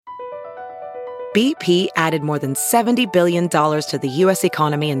BP added more than $70 billion to the U.S.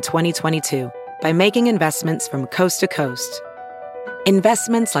 economy in 2022 by making investments from coast to coast.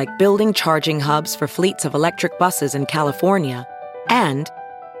 Investments like building charging hubs for fleets of electric buses in California and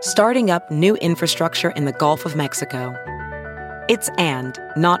starting up new infrastructure in the Gulf of Mexico. It's and,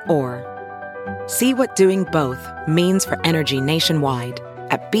 not or. See what doing both means for energy nationwide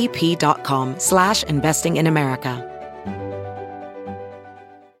at bp.com/investing in America.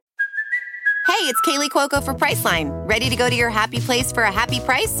 Hey, it's Kaylee Cuoco for Priceline. Ready to go to your happy place for a happy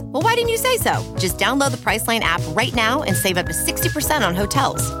price? Well, why didn't you say so? Just download the Priceline app right now and save up to 60% on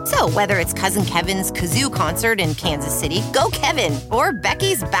hotels. So whether it's Cousin Kevin's Kazoo Concert in Kansas City, go Kevin, or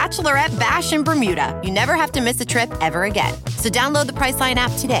Becky's Bachelorette Bash in Bermuda, you never have to miss a trip ever again. So download the Priceline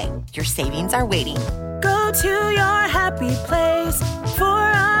app today. Your savings are waiting. Go to your happy place for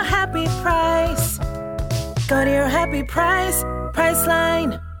a happy price. Go to your happy price,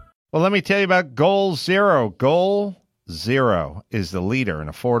 Priceline. Well, let me tell you about Goal Zero. Goal Zero is the leader in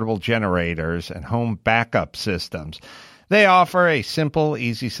affordable generators and home backup systems. They offer a simple,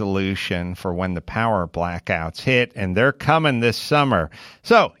 easy solution for when the power blackouts hit, and they're coming this summer.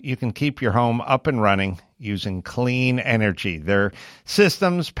 So you can keep your home up and running using clean energy. Their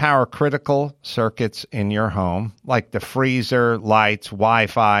systems power critical circuits in your home, like the freezer, lights,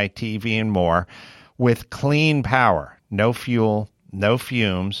 Wi-Fi, TV, and more, with clean power, no fuel, no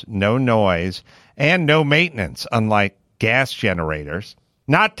fumes, no noise, and no maintenance, unlike gas generators.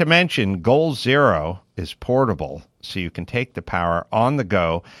 Not to mention, Goal Zero is portable, so you can take the power on the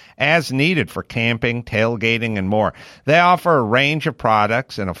go as needed for camping, tailgating, and more. They offer a range of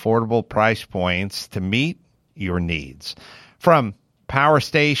products and affordable price points to meet your needs. From power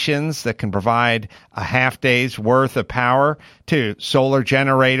stations that can provide a half day's worth of power to solar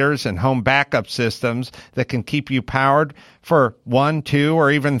generators and home backup systems that can keep you powered for 1, 2,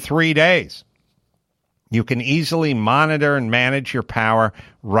 or even 3 days. You can easily monitor and manage your power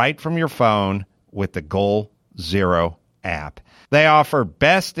right from your phone with the Goal Zero app. They offer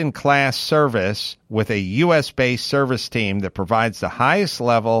best-in-class service with a U.S.-based service team that provides the highest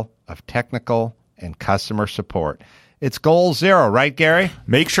level of technical and customer support. It's Goal Zero, right, Gary?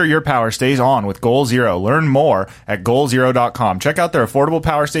 Make sure your power stays on with Goal Zero. Learn more at goalzero.com. Check out their affordable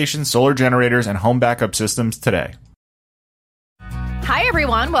power stations, solar generators, and home backup systems today. Hi,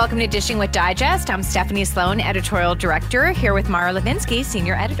 everyone. Welcome to Dishing with Digest. I'm Stephanie Sloan, editorial director, here with Mara Levinsky,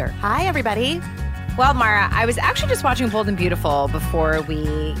 senior editor. Hi, everybody. Well, Mara, I was actually just watching Bold and Beautiful before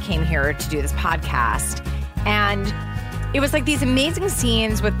we came here to do this podcast, and it was like these amazing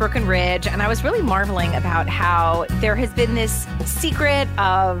scenes with Brooke and Ridge, and I was really marveling about how there has been this secret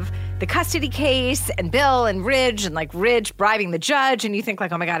of the custody case and Bill and Ridge, and like Ridge bribing the judge, and you think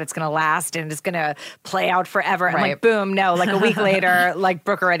like, oh my God, it's going to last and it's going to play out forever. And like, boom, no, like a week later, like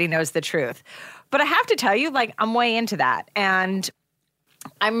Brooke already knows the truth. But I have to tell you, like, I'm way into that. And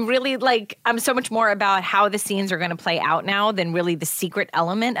I'm really like, I'm so much more about how the scenes are going to play out now than really the secret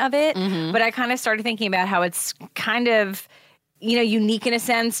element of it. Mm-hmm. But I kind of started thinking about how it's kind of, you know, unique in a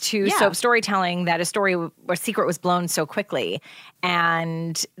sense to soap storytelling, that a story where secret was blown so quickly.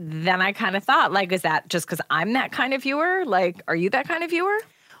 And then I kind of thought, like, is that just because I'm that kind of viewer? Like, are you that kind of viewer?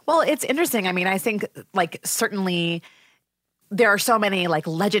 Well, it's interesting. I mean, I think, like, certainly there are so many, like,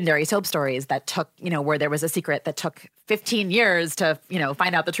 legendary soap stories that took, you know, where there was a secret that took 15 years to, you know,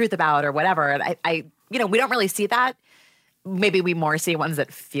 find out the truth about or whatever. And I you know, we don't really see that. Maybe we more see ones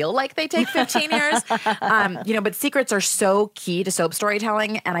that feel like they take 15 years. You know, but secrets are so key to soap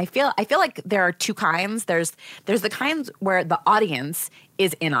storytelling. And I feel like there are two kinds. There's the kinds where the audience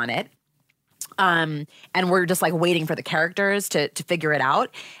is in on it. And we're just like waiting for the characters to figure it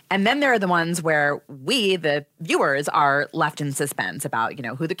out. And then there are the ones where we, the viewers, are left in suspense about, you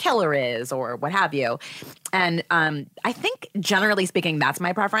know, who the killer is or what have you. And I think generally speaking, that's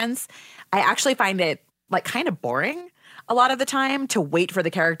my preference. I actually find it like kind of boring a lot of the time to wait for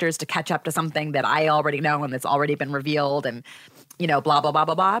the characters to catch up to something that I already know and that's already been revealed and, you know, blah, blah, blah,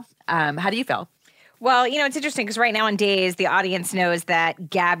 blah, blah. How do you feel? Well, you know, it's interesting because right now in Days, the audience knows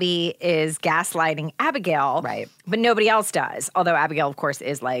that Gabby is gaslighting Abigail. Right. But nobody else does. Although Abigail, of course,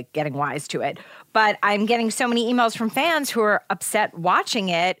 is like getting wise to it. But I'm getting so many emails from fans who are upset watching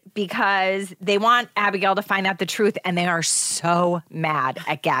it because they want Abigail to find out the truth and they are so mad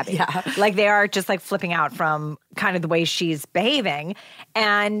at Gabby. Yeah. Like they are just like flipping out from kind of the way she's behaving.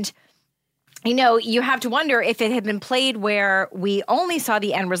 And you know, you have to wonder if it had been played where we only saw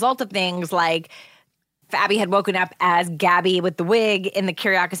the end result of things, like if Abby had woken up as Gabby with the wig in the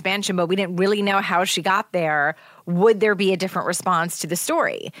Kiriakis mansion, but we didn't really know how she got there, would there be a different response to the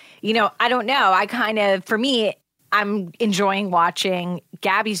story? You know, I don't know. I kind of, for me, I'm enjoying watching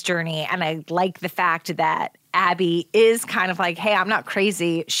Gabby's journey, and I like the fact that Abby is kind of like, hey, I'm not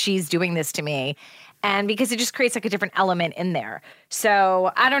crazy. She's doing this to me. And because it just creates like a different element in there.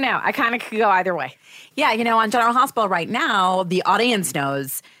 So I don't know. I kind of could go either way. Yeah, on General Hospital right now, the audience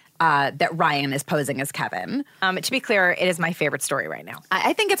knows that Ryan is posing as Kevin. To be clear, it is my favorite story right now.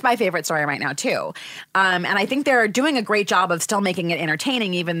 I think it's my favorite story right now, too. And I think they're doing a great job of still making it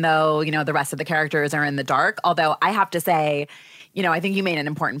entertaining, even though, the rest of the characters are in the dark. Although I have to say, I think you made an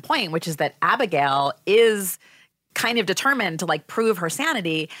important point, which is that Abigail is kind of determined to prove her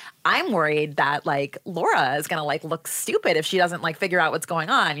sanity. I'm worried that Laura is going to look stupid if she doesn't figure out what's going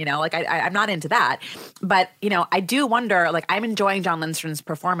on. I'm not into that. But, I do wonder, I'm enjoying John Lindstron's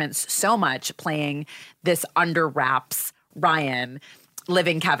performance so much playing this under wraps Ryan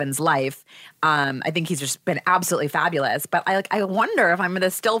living Kevin's life. I think he's just been absolutely fabulous. But I wonder if I'm going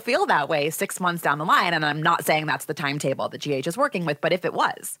to still feel that way 6 months down the line. And I'm not saying that's the timetable that GH is working with, but if it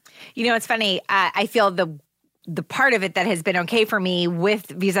was. It's funny. I feel the part of it that has been okay for me with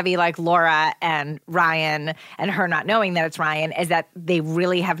vis-a-vis Laura and Ryan and her not knowing that it's Ryan is that they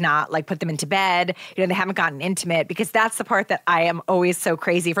really have not put them into bed. They haven't gotten intimate, because that's the part that I am always so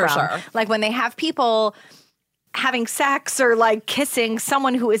crazy for from. Sure. When they have people having sex or kissing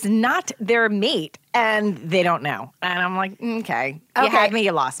someone who is not their mate and they don't know. And I'm like, okay. You had me,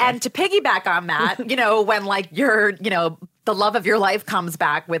 you lost me. And to piggyback on that, when you're, the love of your life comes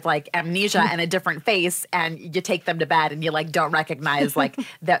back with amnesia and a different face, and you take them to bed and you don't recognize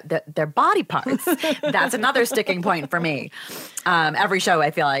their body parts. That's another sticking point for me. Every show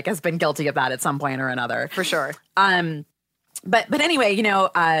I feel has been guilty of that at some point or another. For sure. But anyway,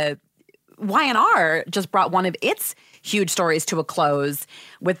 Y&R just brought one of its huge stories to a close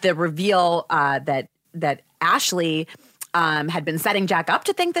with the reveal that Ashley had been setting Jack up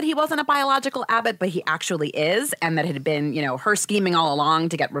to think that he wasn't a biological Abbott, but he actually is, and that it had been, her scheming all along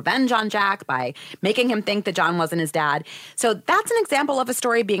to get revenge on Jack by making him think that John wasn't his dad. So that's an example of a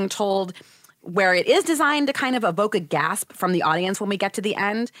story being told where it is designed to kind of evoke a gasp from the audience when we get to the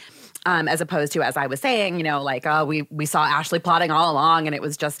end, as opposed to, as I was saying, we saw Ashley plotting all along, and it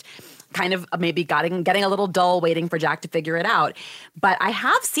was just kind of maybe getting a little dull waiting for Jack to figure it out. But I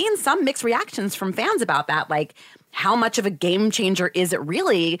have seen some mixed reactions from fans about that, how much of a game changer is it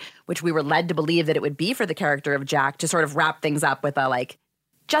really, which we were led to believe that it would be for the character of Jack to sort of wrap things up with a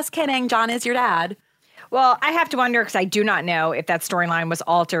just kidding, John is your dad. Well, I have to wonder, because I do not know if that storyline was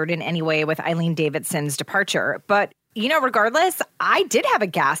altered in any way with Eileen Davidson's departure. But, regardless, I did have a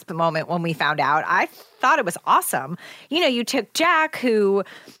gasp moment when we found out. I thought it was awesome. You took Jack, who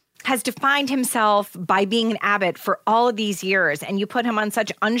has defined himself by being an Abbott for all of these years, and you put him on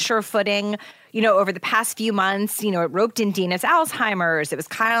such unsure footing, over the past few months. It roped in Dina's Alzheimer's. It was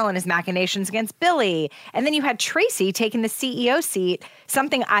Kyle and his machinations against Billy. And then you had Tracy taking the CEO seat,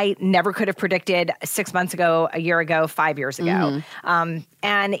 something I never could have predicted 6 months ago, a year ago, 5 years ago. And,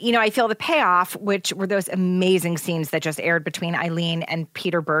 I feel the payoff, which were those amazing scenes that just aired between Eileen and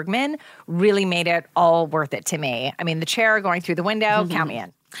Peter Bergman, really made it all worth it to me. I mean, the chair going through the window, count me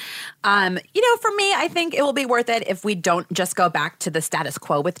in. For me, I think it will be worth it if we don't just go back to the status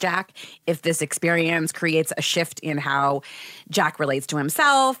quo with Jack. If this experience creates a shift in how Jack relates to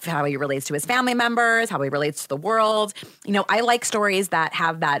himself, how he relates to his family members, how he relates to the world. I like stories that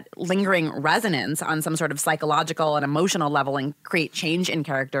have that lingering resonance on some sort of psychological and emotional level and create change in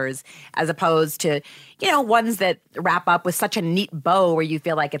characters, as opposed to, ones that wrap up with such a neat bow where you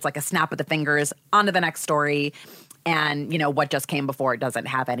feel like it's like a snap of the fingers, on to the next story. And, what just came before doesn't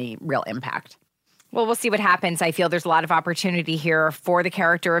have any real impact. Well, we'll see what happens. I feel there's a lot of opportunity here for the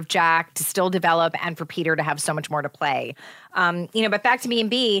character of Jack to still develop and for Peter to have so much more to play. But back to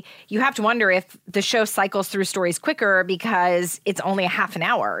B&B, you have to wonder if the show cycles through stories quicker because it's only a half an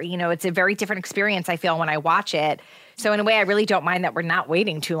hour. It's a very different experience, I feel, when I watch it. So in a way, I really don't mind that we're not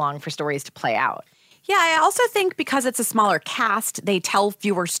waiting too long for stories to play out. Yeah, I also think because it's a smaller cast, they tell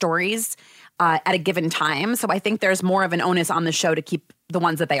fewer stories at a given time. So I think there's more of an onus on the show to keep the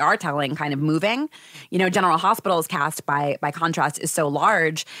ones that they are telling kind of moving. General Hospital's cast, by contrast, is so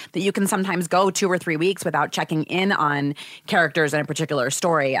large that you can sometimes go 2 or 3 weeks without checking in on characters in a particular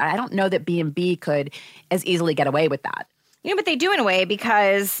story. I don't know that B&B could as easily get away with that. But they do in a way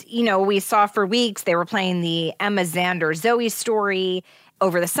because, we saw for weeks they were playing the Emma Xander Zoe story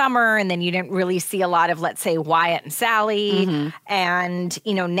over the summer, and then you didn't really see a lot of, let's say, Wyatt and Sally. Mm-hmm. And,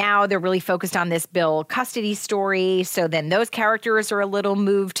 now they're really focused on this Bill custody story. So then those characters are a little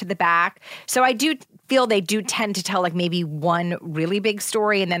moved to the back. So I do feel they do tend to tell maybe one really big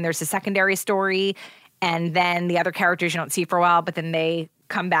story, and then there's a secondary story, and then the other characters you don't see for a while, but then they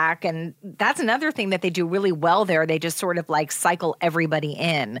come back. And that's another thing that they do really well there. They just sort of like cycle everybody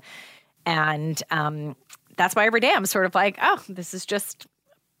in. And that's why every day I'm sort of like, oh, this is just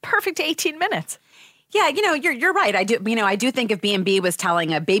perfect 18 minutes. Yeah, you're right. I do think if B&B was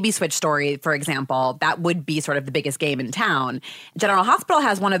telling a baby switch story, for example, that would be sort of the biggest game in town. General Hospital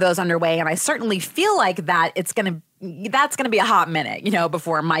has one of those underway, and I certainly feel like that's going to be a hot minute,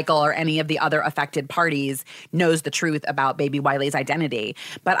 before Michael or any of the other affected parties knows the truth about baby Wiley's identity.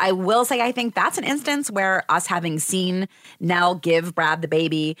 But I will say I think that's an instance where us having seen Nell give Brad the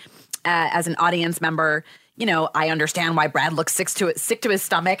baby as an audience member, I understand why Brad looks sick to his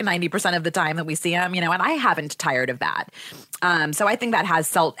stomach 90% of the time that we see him, and I haven't tired of that. So I think that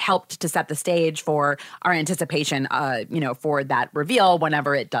has helped to set the stage for our anticipation, for that reveal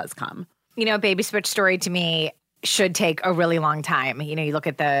whenever it does come. Baby switch story to me should take a really long time. You look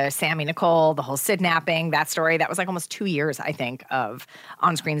at the Sammy Nicole, the whole Sidnapping, that story, that was like almost 2 years, I think, of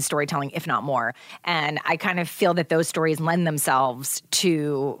on-screen storytelling, if not more. And I kind of feel that those stories lend themselves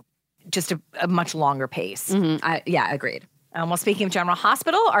to just a much longer pace. Yeah, agreed. Well, speaking of General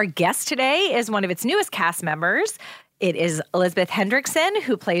Hospital, our guest today is one of its newest cast members. It is Elizabeth Hendrickson,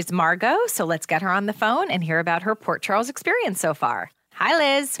 who plays Margot. So let's get her on the phone and hear about her Port Charles experience so far. Hi,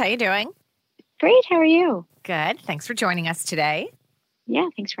 Liz. How you doing? Great. How are you? Good. Thanks for joining us today. Yeah,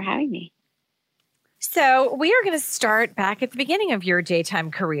 thanks for having me. So we are going to start back at the beginning of your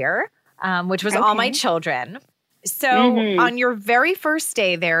daytime career, which was All My Children. So on your very first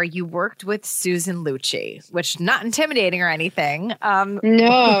day there, you worked with Susan Lucci, which not intimidating or anything.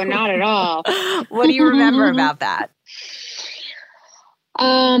 No, not at all. What do you remember about that?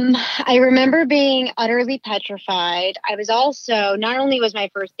 I remember being utterly petrified. I was also, not only was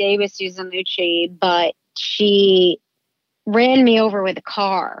my first day with Susan Lucci, but she ran me over with a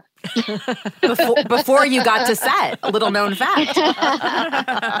car. Before you got to set, a little known fact.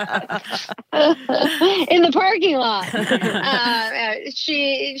 In the parking lot.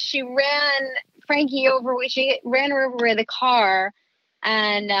 She ran Frankie over. She ran her over with a car,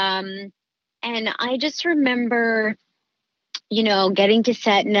 and I just remember, getting to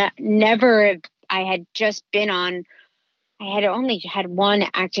set. Never. I had just been on. I had only had one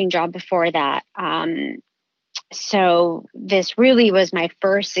acting job before that. So this really was my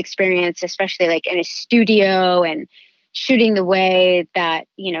first experience, especially like in a studio and shooting the way that,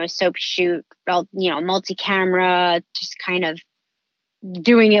 soap shoot, multi-camera, just kind of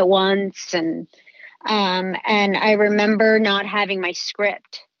doing it once. And I remember not having my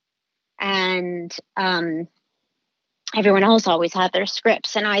script, and everyone else always had their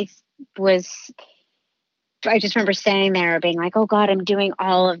scripts. And I just remember standing there being like, oh God, I'm doing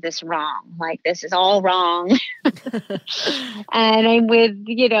all of this wrong. Like, this is all wrong. And I'm with,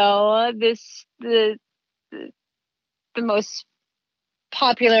 the most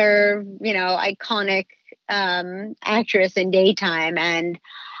popular, iconic actress in daytime. And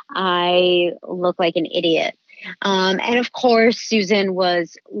I look like an idiot. And of course, Susan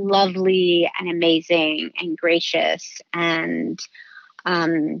was lovely and amazing and gracious. And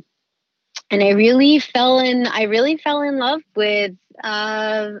I really fell in love with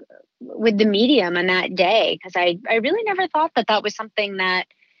the medium on that day, because I really never thought that was something that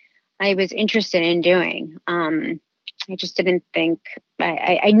I was interested in doing. I just didn't think,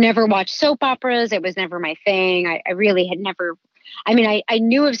 I never watched soap operas. It was never my thing. I really had never, I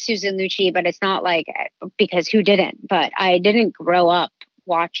knew of Susan Lucci, but it's not like, because who didn't? But I didn't grow up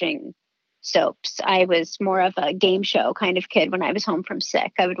watching soaps. I was more of a game show kind of kid. When I was home from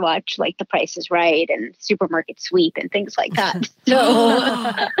sick, I would watch like The Price is Right and Supermarket Sweep and things like that.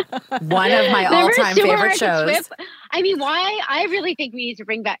 So one of my all-time favorite shows. Sweep? Why? I really think we need to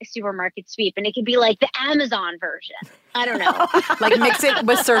bring back Supermarket Sweep, and it could be like the Amazon version. I don't know. Like mix it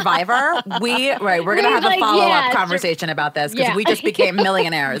with Survivor. We're going to have a follow-up conversation about this, because we just became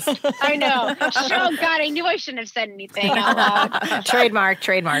millionaires. I know. Oh God, I knew I shouldn't have said anything out loud.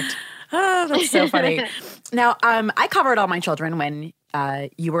 Trademarked. Oh, that's so funny. Now, I covered All My Children when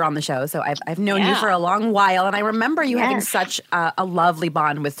you were on the show, so I've known you for a long while, and I remember you having such a lovely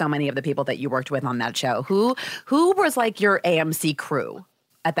bond with so many of the people that you worked with on that show. Who was like your AMC crew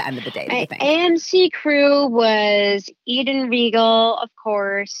at the end of the day, do you think? AMC crew was Eden Regal, of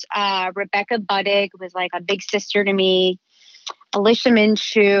course. Rebecca Buddig was like a big sister to me. Alicia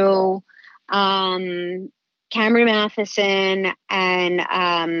Minshew, Cameron Matheson,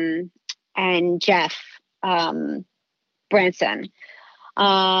 and Jeff Branson.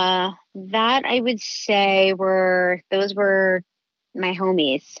 That I would say those were my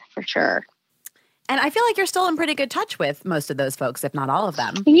homies for sure. And I feel like you're still in pretty good touch with most of those folks, if not all of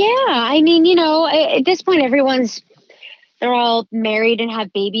them. Yeah. At this point, everyone's they're all married and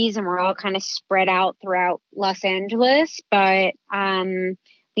have babies, and we're all kind of spread out throughout Los Angeles. But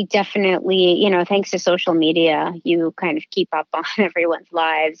we definitely, you know, thanks to social media, you kind of keep up on everyone's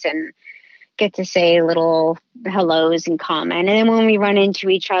lives and get to say little hellos and comment. And then when we run into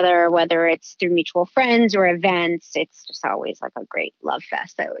each other, whether it's through mutual friends or events, it's just always like a great love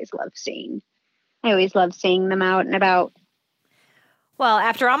fest. I always love seeing them out and about. Well,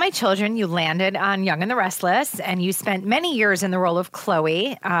 after All My Children, you landed on Young and the Restless, and you spent many years in the role of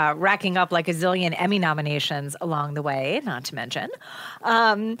Chloe, racking up like a zillion Emmy nominations along the way, not to mention.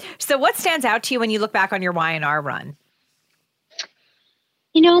 So what stands out to you when you look back on your Y&R run?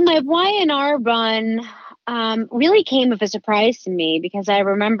 You know, my Y&R run really came as a surprise to me because I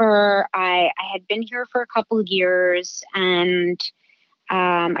remember I had been here for a couple of years, and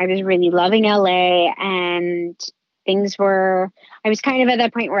I was really loving LA, and I was kind of at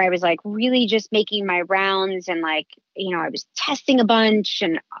that point where I was like really just making my rounds, and like, you know, I was testing a bunch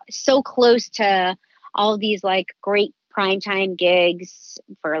and so close to all these like great primetime gigs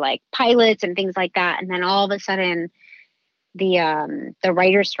for like pilots and things like that. And then all of a sudden the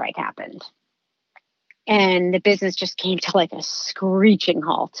writer's strike happened, and the business just came to like a screeching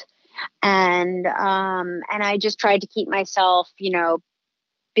halt. And I just tried to keep myself, you know,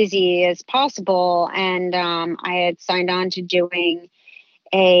 busy as possible. And I had signed on to doing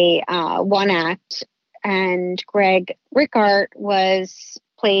a one act, and Greg Rickart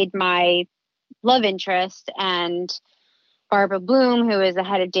played my love interest, and Barbara Bloom, who is the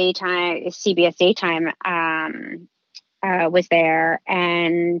head of CBS Daytime, was there.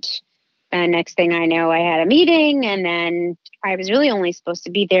 And the next thing I know, I had a meeting, and then I was really only supposed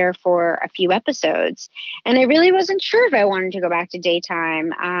to be there for a few episodes. And I really wasn't sure if I wanted to go back to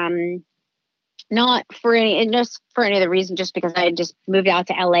daytime. Not for any, just for any other reason, just because I had just moved out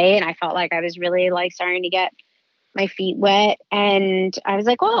to LA and I felt like I was really like starting to get my feet wet. And I was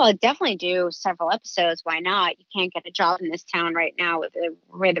like, well, I'll definitely do several episodes. Why not? You can't get a job in this town right now with the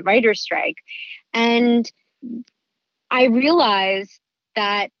writer's strike. And I realized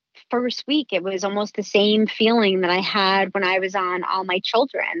that first week, it was almost the same feeling that I had when I was on All My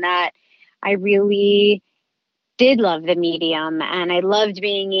Children, that I really did love the medium, and I loved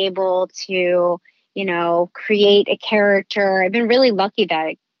being able to, you know, create a character. I've been really lucky that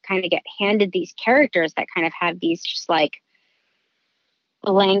I kind of get handed these characters that kind of have these just like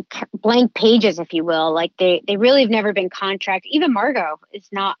blank pages, if you will. Like they really have never been contract. Even Margot is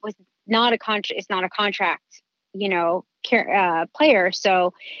not a contract, you know, player.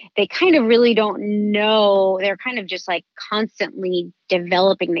 So they kind of really don't know. They're kind of just like constantly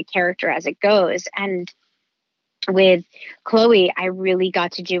developing the character as it goes. And with Chloe, I really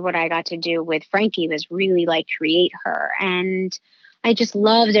got to do what I got to do with Frankie, was really like create her. And I just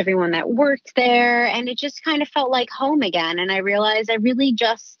loved everyone that worked there. And it just kind of felt like home again. And I realized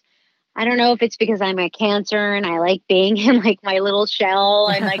I don't know if it's because I'm a Cancer and I like being in like my little shell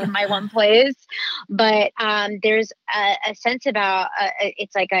and like in my one place, but there's a sense about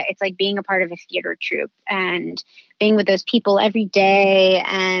it's like being a part of a theater troupe and being with those people every day,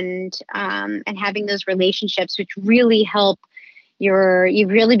 and having those relationships, which really help you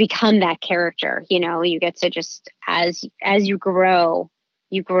really become that character. You know, you get to just as you grow,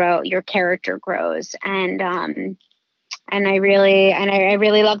 your character grows, and I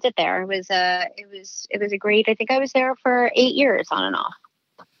really loved it there. It was a great. I think I was there for 8 years on and off.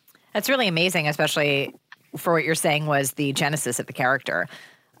 That's really amazing, especially for what you're saying was the genesis of the character.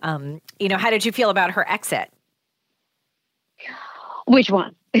 You know, how did you feel about her exit? Which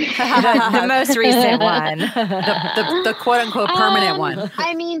one? The most recent one, the quote unquote permanent one.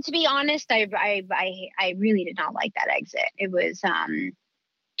 I mean, to be honest, I really did not like that exit. It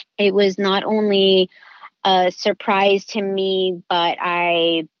was not only a surprise to me, but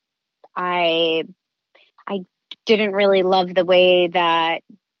I didn't really love the way that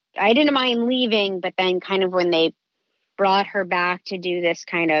I didn't mind leaving, but then kind of when they brought her back to do this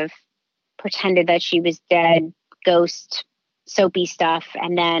kind of pretended that she was dead, ghost soapy stuff,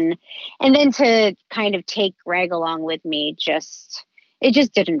 and then to kind of take Greg along with me, it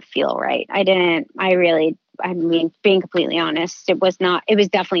just didn't feel right. I mean, being completely honest, it was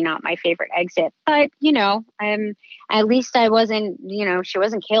definitely not my favorite exit, but you know, at least I wasn't, you know, she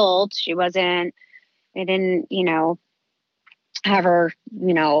wasn't killed. I didn't, you know, have her,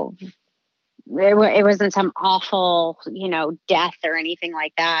 you know, it wasn't some awful, you know, death or anything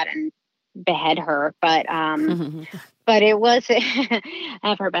like that and behead her, but but it was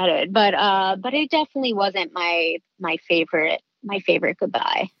have her beheaded, but it definitely wasn't my favorite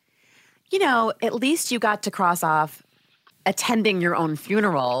goodbye. You know, at least you got to cross off attending your own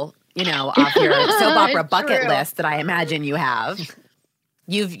funeral off your soap opera bucket True. list that I imagine you have.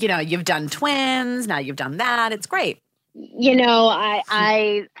 You've done Twins. Now you've done that. It's great.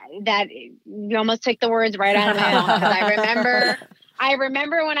 I that you almost took the words right out of my mouth, because I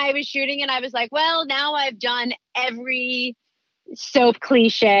remember when I was shooting and I was like, well, now I've done every soap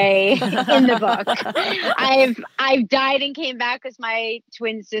cliche in the book. I've died and came back as my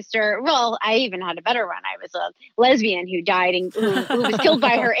twin sister. Well, I even had a better one. I was a lesbian who died and who was killed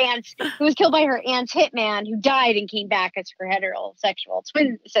by her aunt's hitman, who died and came back as her heterosexual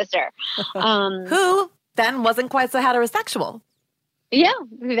twin sister. Who then wasn't quite so heterosexual. Yeah,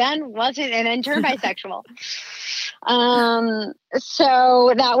 who then wasn't and then turned bisexual.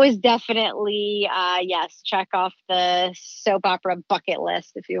 So that was definitely, yes, check off the soap opera bucket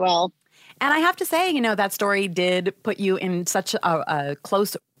list, if you will. And I have to say, that story did put you in such a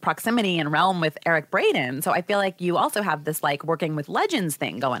close proximity and realm with Eric Braeden. So I feel like you also have this like working with legends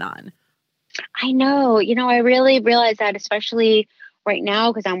thing going on. I know, I really realize that, especially right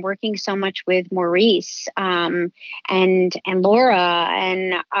now, because I'm working so much with Maurice and Laura.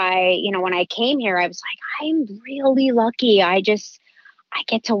 And when I came here, I was like, I'm really lucky. I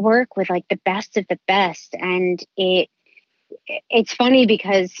get to work with like the best of the best. And it's funny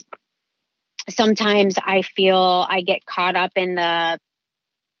because sometimes I feel I get caught up in the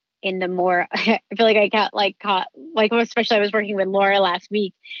more, I feel like I got caught, especially I was working with Laura last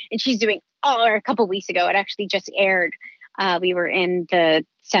week, and she's doing, or a couple weeks ago, it actually just aired. We were in the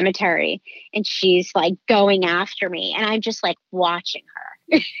cemetery and she's like going after me and I'm just like watching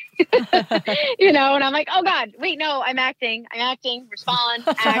her, and I'm like, oh God, wait, no, I'm acting, respond,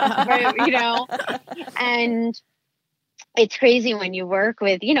 act, and it's crazy when you work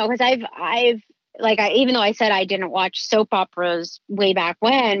with, because even though I said I didn't watch soap operas way back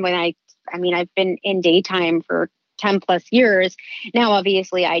when I've been in daytime for 10 plus years now,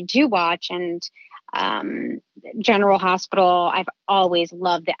 obviously I do watch. And General Hospital, I've always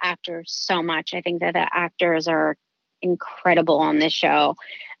loved the actors so much. I think that the actors are incredible on this show.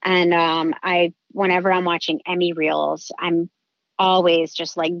 And whenever I'm watching Emmy reels, I'm always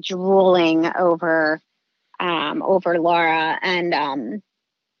just like drooling over Laura and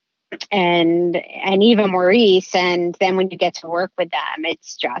even Maurice. And then when you get to work with them,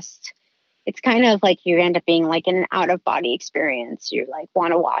 it's kind of like you end up being like an out of body experience. You like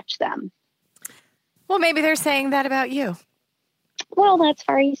want to watch them. Well, maybe they're saying that about you. Well, that's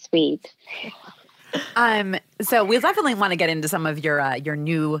very sweet. So we definitely want to get into some of your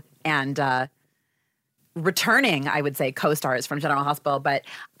new and returning, I would say, co-stars from General Hospital. But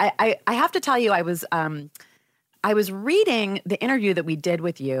I have to tell you, I was reading the interview that we did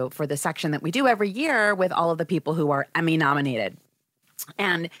with you for the section that we do every year with all of the people who are Emmy nominated.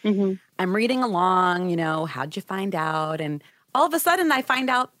 And I'm reading along, how'd you find out? And all of a sudden, I find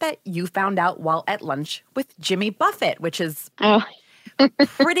out that you found out while at lunch with Jimmy Buffett, which is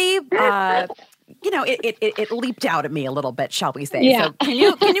pretty, it leaped out at me a little bit, shall we say. Yeah. So can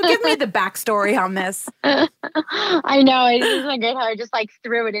you give me the backstory on this? I know. It's just like great how I just like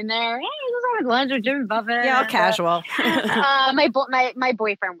threw it in there. Hey, I was at lunch with Jimmy Buffett. Yeah, casual. My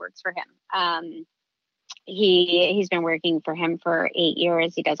boyfriend works for him. He's been working for him for 8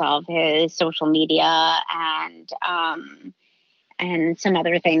 years. He does all of his social media and some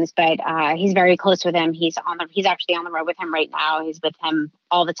other things, but he's very close with him. He's actually on the road with him right now. He's with him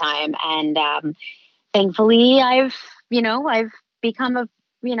all the time. And thankfully I've become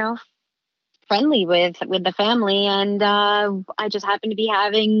friendly with the family. And I just happened to be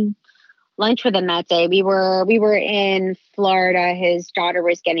having lunch with him that day. We were in Florida. His daughter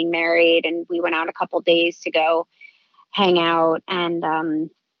was getting married and we went out a couple days to go hang out. And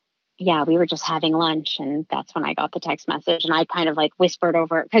yeah, we were just having lunch, and that's when I got the text message, and I kind of like whispered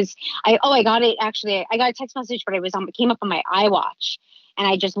over it because I got it. Actually, I got a text message, but it came up on my iWatch, and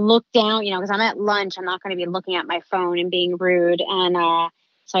I just looked down, because I'm at lunch. I'm not going to be looking at my phone and being rude. And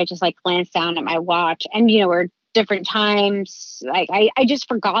so I just like glanced down at my watch, and we're different times. Like I just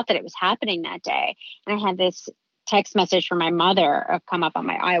forgot that it was happening that day. And I had this text message from my mother come up on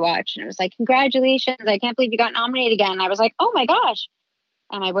my iWatch, and it was like, congratulations. I can't believe you got nominated again. And I was like, oh my gosh.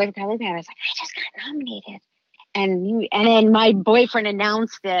 And my boyfriend kind of looked at me. I was like, I just got nominated. And then my boyfriend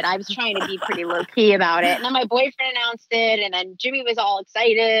announced it. I was trying to be pretty low key about it. And then my boyfriend announced it. And then Jimmy was all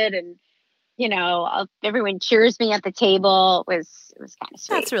excited. And, everyone cheers me at the table. It was kind of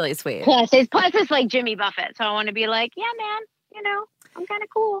sweet. That's really sweet. Plus it's like Jimmy Buffett. So I want to be like, yeah, man, I'm kind of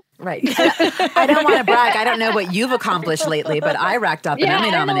cool. Right. I don't want to brag. I don't know what you've accomplished lately, but I racked up an Emmy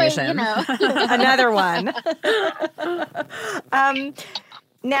nomination. Another one.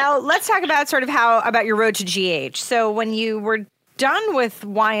 Now let's talk about about your road to GH. So when you were done with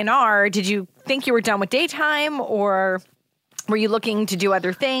Y&R, did you think you were done with daytime, or were you looking to do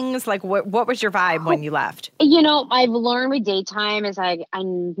other things? Like, what was your vibe when you left? I've learned with daytime is I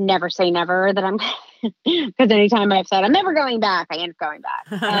never say never that I'm, because anytime I've said I'm never going back, I end up going back.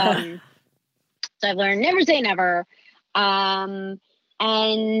 So I've learned never say never. And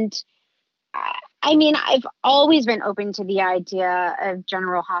I've always been open to the idea of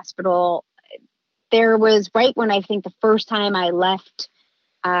General Hospital. There was right when I think the first time I left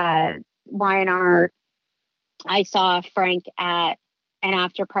Y&R, I saw Frank at an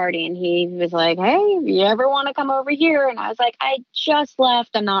after party, and he was like, "Hey, if you ever want to come over here?" And I was like, "I just left.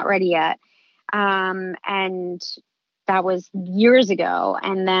 I'm not ready yet." And that was years ago.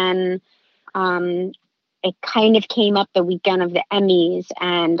 And then it kind of came up the weekend of the Emmys,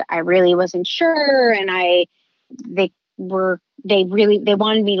 and I really wasn't sure. And they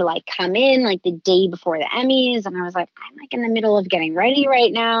wanted me to like come in like the day before the Emmys. And I was like, I'm like in the middle of getting ready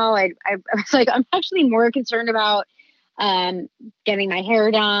right now. I was like, I'm actually more concerned about getting my hair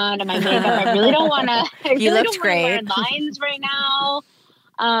done and my makeup. I really don't want to. You looked great. Wear lines right now.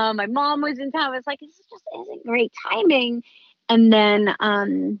 My mom was in town. I was like, this just isn't great timing. And then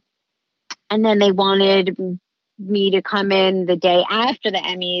they wanted me to come in the day after the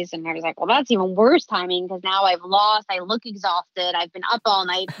Emmys. And I was like, well, that's even worse timing because now I look exhausted. I've been up all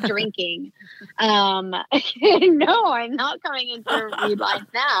night drinking. No, I'm not coming in for read lines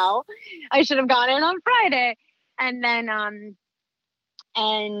now. I should have gone in on Friday. And then,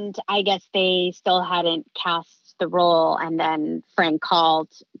 and I guess they still hadn't cast the role. And then Frank called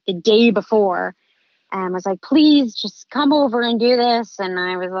the day before and was like, please just come over and do this. And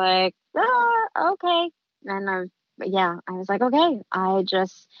I was like, okay. And I was like, okay.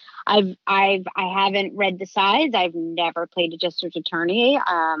 I haven't read the sides. I've never played a district attorney.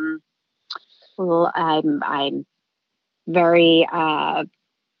 Well, I'm very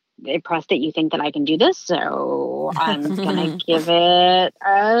impressed that you think that I can do this. So I'm gonna give it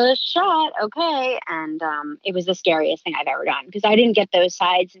a shot. Okay. And it was the scariest thing I've ever done because I didn't get those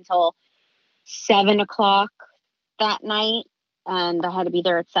sides until 7:00 that night. And I had to be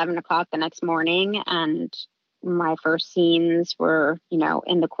there at 7:00 the next morning. And my first scenes were,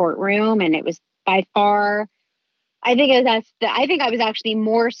 in the courtroom. And it was by far, I think I was actually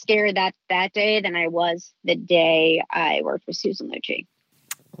more scared that day than I was the day I worked with Susan Lucci.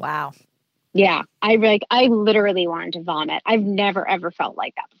 Wow. Yeah. I literally wanted to vomit. I've never, ever felt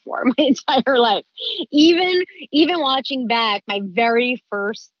like that before in my entire life. Even watching back, the very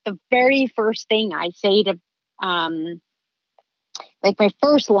first thing I say to, like my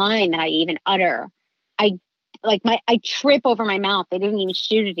first line that I even utter, I trip over my mouth. They didn't even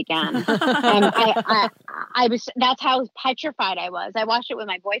shoot it again. And that's how petrified I was. I watched it with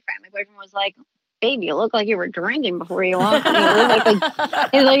my boyfriend. My boyfriend was like, babe, you look like you were drinking before you walked in.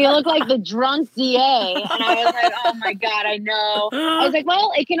 You look like the drunk DA. And I was like, oh my God, I know. I was like,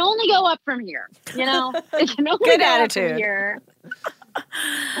 well, it can only go up from here. It can only Good go attitude. up from here.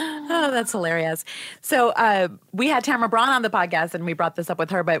 Oh, that's hilarious. So we had Tamara Braun on the podcast, and we brought this up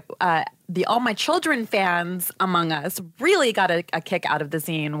with her, but the All My Children fans among us really got a kick out of the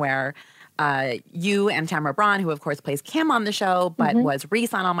scene where you and Tamara Braun, who of course plays Kim on the show, but was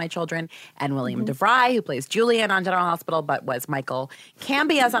Reese on All My Children, and William DeVry, who plays Julian on General Hospital, but was Michael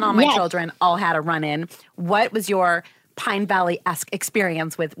Cambias on All My Children, all had a run-in. What was your Pine Valley-esque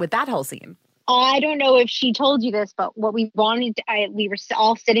experience with that whole scene? I don't know if she told you this, but what we wanted, we were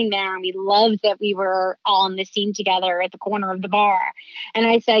all sitting there and we loved that we were all in the scene together at the corner of the bar. And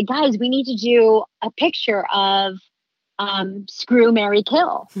I said, guys, we need to do a picture of Screw, Marry,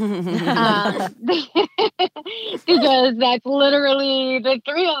 Kill. Because that's literally the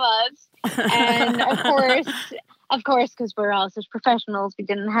three of us. And of course, because we're all such professionals, we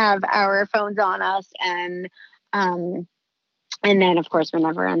didn't have our phones on us. And then, of course, we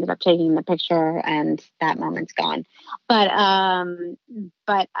never ended up taking the picture, and that moment's gone. But I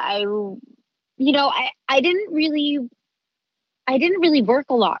didn't really work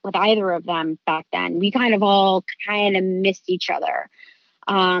a lot with either of them back then. We kind of all missed each other.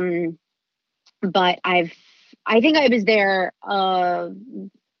 But I think I was there. I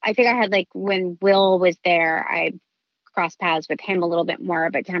think I had when Will was there, I crossed paths with him a little bit more,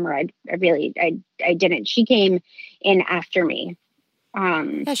 but Tamara, I didn't. She came in after me.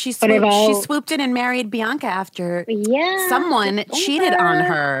 She swooped in and married Bianca after someone cheated on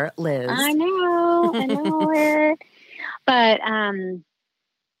her, Liz. I know it. But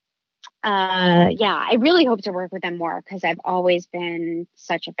I really hope to work with them more because I've always been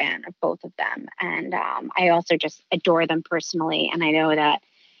such a fan of both of them, and I also just adore them personally, and I know that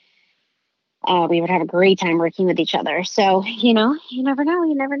we would have a great time working with each other. So, you know, you never know.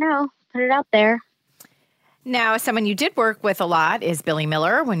 You never know. Put it out there. Now, someone you did work with a lot is Billy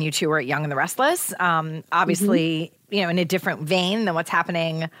Miller when you two were at Young and the Restless. Obviously, you know, in a different vein than what's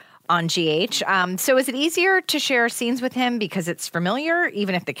happening on GH. So is it easier to share scenes with him because it's familiar,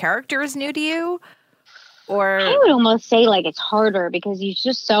 even if the character is new to you? Or I would almost say like it's harder because you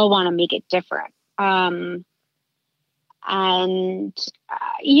just so want to make it different.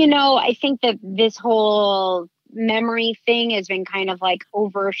 You know, I think that this whole memory thing has been kind of like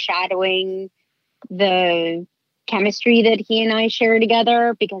overshadowing the chemistry that he and I share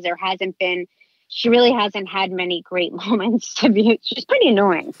together because she really hasn't had many great moments to be. She's pretty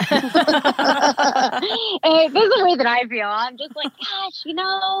annoying. This is the way that I feel. I'm just like, gosh, you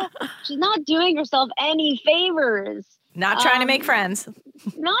know, she's not doing herself any favors. Not trying to make friends.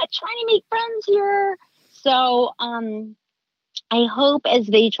 Not trying to make friends here. So I hope as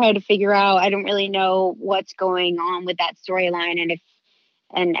they try to figure out, I don't really know what's going on with that storyline and if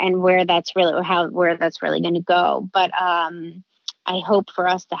and where that's really going to go. But I hope for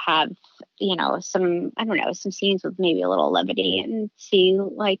us to have, you know, some scenes with maybe a little levity and see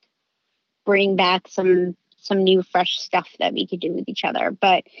like bring back some new fresh stuff that we could do with each other.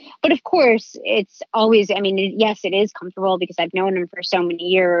 But of course it's always, I mean, yes, it is comfortable because I've known him for so many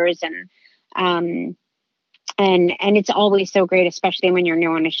years and it's always so great, especially when you're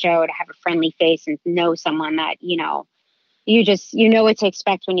new on a show, to have a friendly face and know someone that, you know what to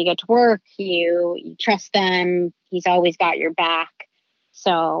expect when you get to work. You trust them. He's always got your back.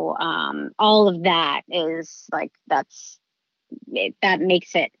 So all of that is like that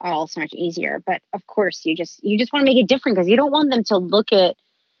makes it all so much easier. But of course, you just want to make it different because you don't want them to look at.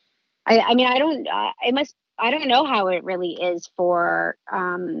 I mean, I don't know how it really is for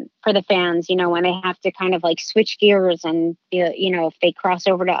the fans, you know, when they have to kind of like switch gears and, you know, if they cross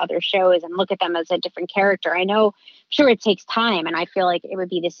over to other shows and look at them as a different character. I know, sure, it takes time, and I feel like it would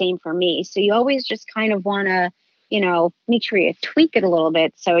be the same for me. So you always just kind of want to, you know, make sure you tweak it a little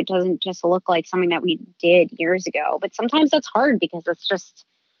bit so it doesn't just look like something that we did years ago. But sometimes that's hard because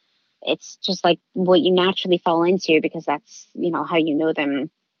it's just like what you naturally fall into because that's, you know, how you know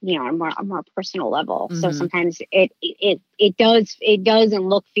them, you know, on a more personal level. Mm-hmm. So sometimes it does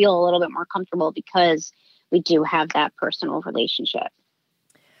and feel a little bit more comfortable because we do have that personal relationship.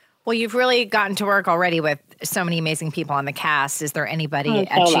 Well, you've really gotten to work already with so many amazing people on the cast. Is there anybody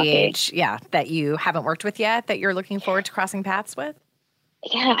at GH, that you haven't worked with yet that you're looking forward to crossing paths with?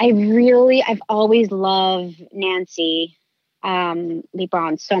 Yeah, I've always loved Nancy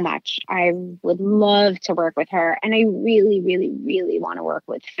LeBron so much. I would love to work with her, and I really, really, really want to work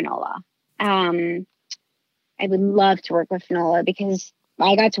with Finola. I would love to work with Finola because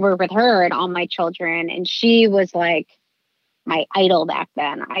I got to work with her and All My Children, and she was like my idol back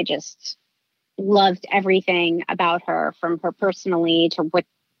then. I just loved everything about her, from her personally to what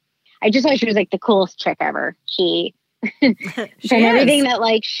I just thought she was like the coolest chick ever. She everything that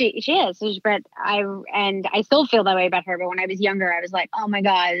like she is. But I still feel that way about her. But when I was younger, I was like, oh my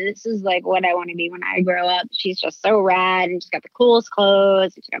God, this is like what I want to be when I grow up. She's just so rad, and she's got the coolest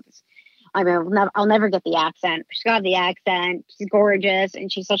clothes. And she got this. I mean, I'll never get the accent. She's got the accent. She's gorgeous,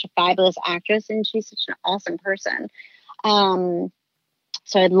 and she's such a fabulous actress, and she's such an awesome person.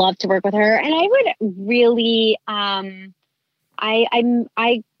 So I'd love to work with her, and I would really, I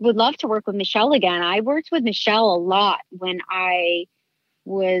would love to work with Michelle again. I worked with Michelle a lot when I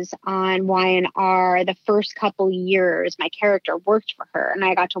was on Y&R the first couple years. My character worked for her, and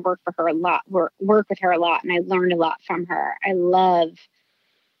I got to work for her a lot, work with her a lot, and I learned a lot from her. I love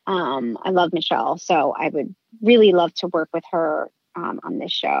Michelle, so I would really love to work with her on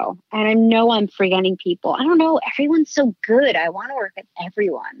this show. And I know I'm forgetting people. I don't know. Everyone's so good. I want to work with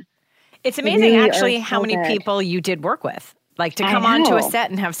everyone. It's amazing, really, actually, how many people you did work with. Like to come onto a set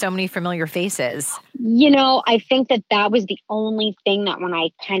and have so many familiar faces. You know, I think that was the only thing that when I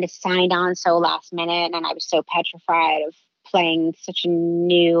kind of signed on so last minute, and I was so petrified of playing such a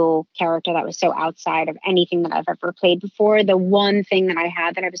new character that was so outside of anything that I've ever played before. The one thing that I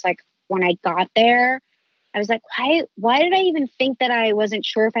had that I was like, when I got there, I was like, why did I even think that I wasn't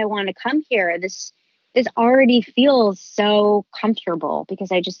sure if I wanted to come here? This already feels so comfortable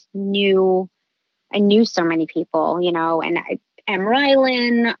because I just knew so many people, you know, and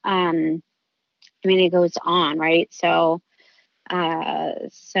Rylan, I mean, it goes on, right? So I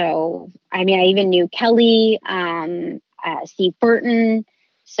mean, I even knew Kelly, Steve Burton.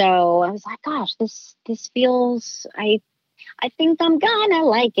 So I was like, gosh, this feels, I I think I'm gonna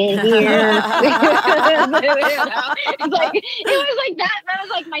like it here. It was like that. That was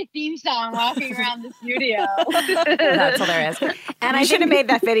like my theme song walking around the studio. That's hilarious. And I should have made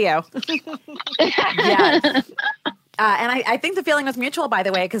that video. Yes. And I think the feeling was mutual, by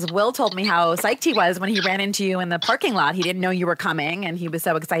the way, because Will told me how psyched he was when he ran into you in the parking lot. He didn't know you were coming, and he was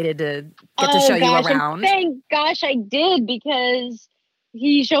so excited to get to show you around. Thank gosh I did, because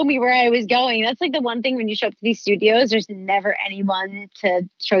he showed me where I was going. That's like the one thing when you show up to these studios, there's never anyone to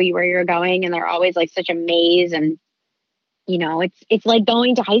show you where you're going, and they're always like such a maze. And it's like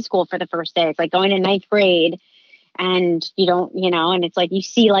going to high school for the first day. It's like going to ninth grade. And you don't, and it's like you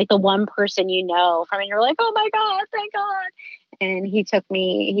see like the one person from, and you're like, oh my God, thank God. And he took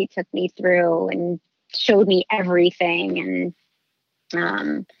me through and showed me everything.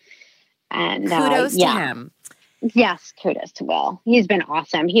 And kudos to him. Yes, kudos to Will. He's been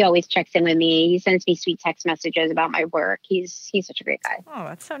awesome. He always checks in with me. He sends me sweet text messages about my work. He's such a great guy. Oh,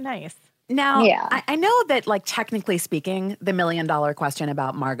 that's so nice. Now, yeah. I know that, like, technically speaking, the $1 million question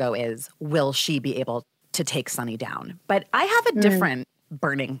about Margot is, will she be able to take Sonny down? But I have a different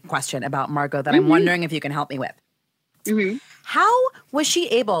burning question about Margot that I'm wondering if you can help me with. Mm-hmm. How was she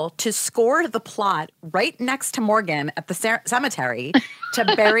able to score the plot right next to Morgan at the cemetery to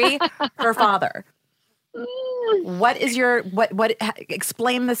bury her father? What is your what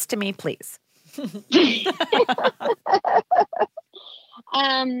explain this to me, please?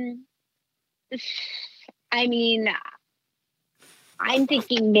 I mean, I'm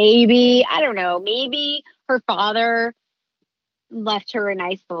thinking maybe her father left her a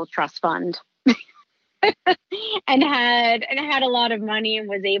nice little trust fund and had a lot of money and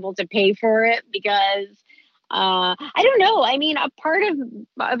was able to pay for it because I don't know. I mean, a part of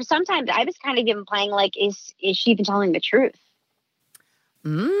sometimes I was kind of even playing like, is she even telling the truth?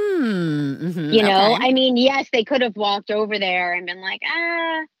 Mm-hmm. Okay. I mean, yes, they could have walked over there and been like,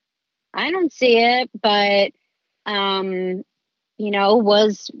 I don't see it, but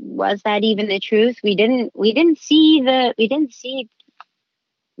was that even the truth? We didn't see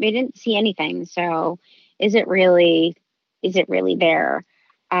anything. So is it really there?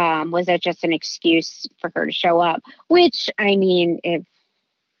 Was that just an excuse for her to show up? Which, I mean,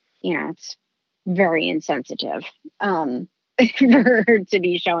 it's very insensitive for her to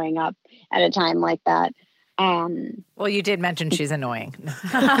be showing up at a time like that. Well, you did mention she's annoying.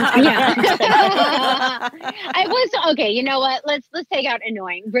 Yeah. I was okay. You know what? Let's take out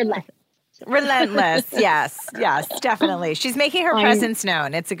annoying. Relentless. Yes, definitely. She's making her presence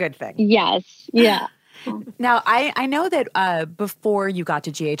known. It's a good thing. Yes. Yeah. Now, I know that before you got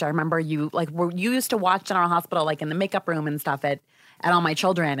to GH, I remember you used to watch General Hospital like in the makeup room and stuff at All My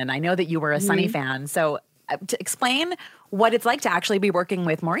Children, and I know that you were a Sonny fan. So to explain what it's like to actually be working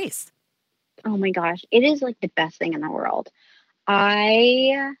with Maurice. Oh my gosh, it is like the best thing in the world.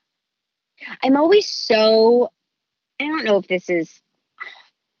 I'm always so, I don't know if this is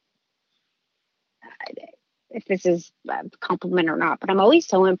a compliment or not, but I'm always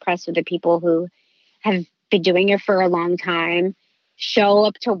so impressed with the people who have been doing it for a long time, show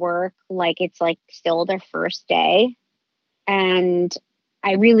up to work like it's like still their first day. And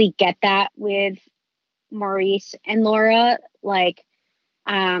I really get that with Maurice and Laura,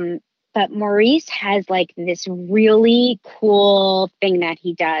 but Maurice has like this really cool thing that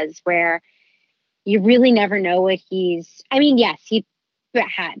he does where you really never know what yes, he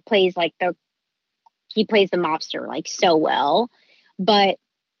plays the mobster like so well, but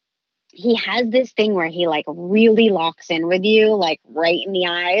he has this thing where he like really locks in with you, like right in the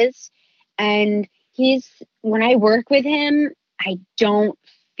eyes. And when I work with him, I don't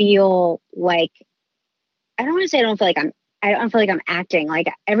feel like I'm acting. Like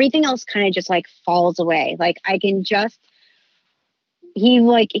everything else kind of just like falls away. Like I can just, he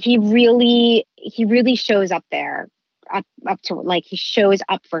really shows up there up to like, he shows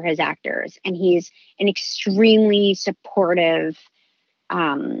up for his actors, and he's an extremely supportive,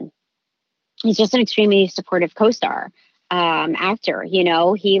 he's just an extremely supportive co-star, actor,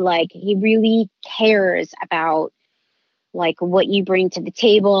 he really cares about like what you bring to the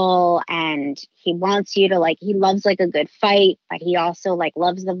table, and he wants you to he loves like a good fight, but he also like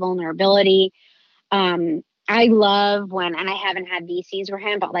loves the vulnerability. I love and I haven't had these scenes for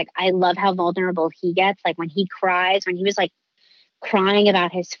him, but like, I love how vulnerable he gets. Like when he cries, when he was like crying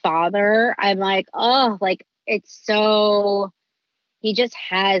about his father, I'm like, oh, like it's so, he just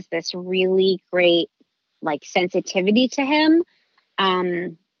has this really great like sensitivity to him.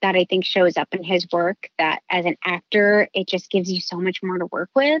 That I think shows up in his work, that as an actor, it just gives you so much more to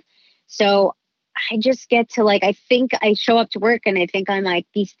work with. So I just get to I think I show up to work and I think I'm like,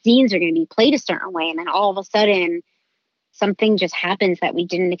 these scenes are going to be played a certain way. And then all of a sudden something just happens that we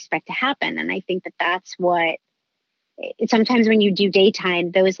didn't expect to happen. And I think that that's what, sometimes when you do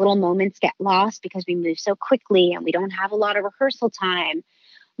daytime, those little moments get lost because we move so quickly and we don't have a lot of rehearsal time.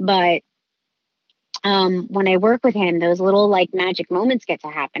 But when I work with him, those little like magic moments get to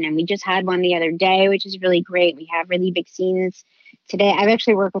happen. And we just had one the other day, which is really great. We have really big scenes today. I've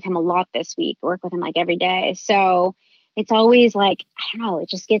actually worked with him a lot this week, work with him like every day. So it's always like, I don't know, it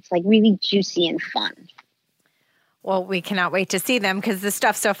just gets like really juicy and fun. Well, we cannot wait to see them because the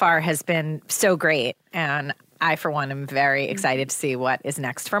stuff so far has been so great. And I, for one, am very excited to see what is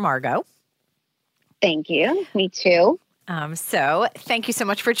next for Margot. Thank you. Me too. So thank you so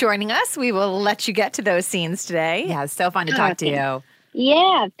much for joining us. We will let you get to those scenes today. Yeah, it's so fun to talk to you.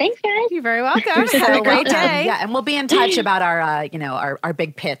 Yeah, thanks, guys. You're very welcome. Have a great day. Yeah, and we'll be in touch about our, our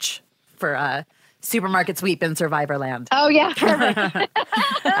big pitch for Supermarket Sweep in Survivorland. Oh, yeah. Perfect.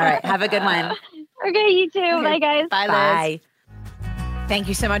 All right. Have a good one. Okay, you too. Okay. Bye, guys. Bye, Liz. Bye. Thank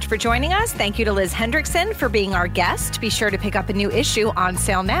you so much for joining us. Thank you to Liz Hendrickson for being our guest. Be sure to pick up a new issue on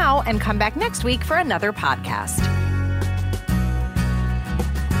sale now and come back next week for another podcast.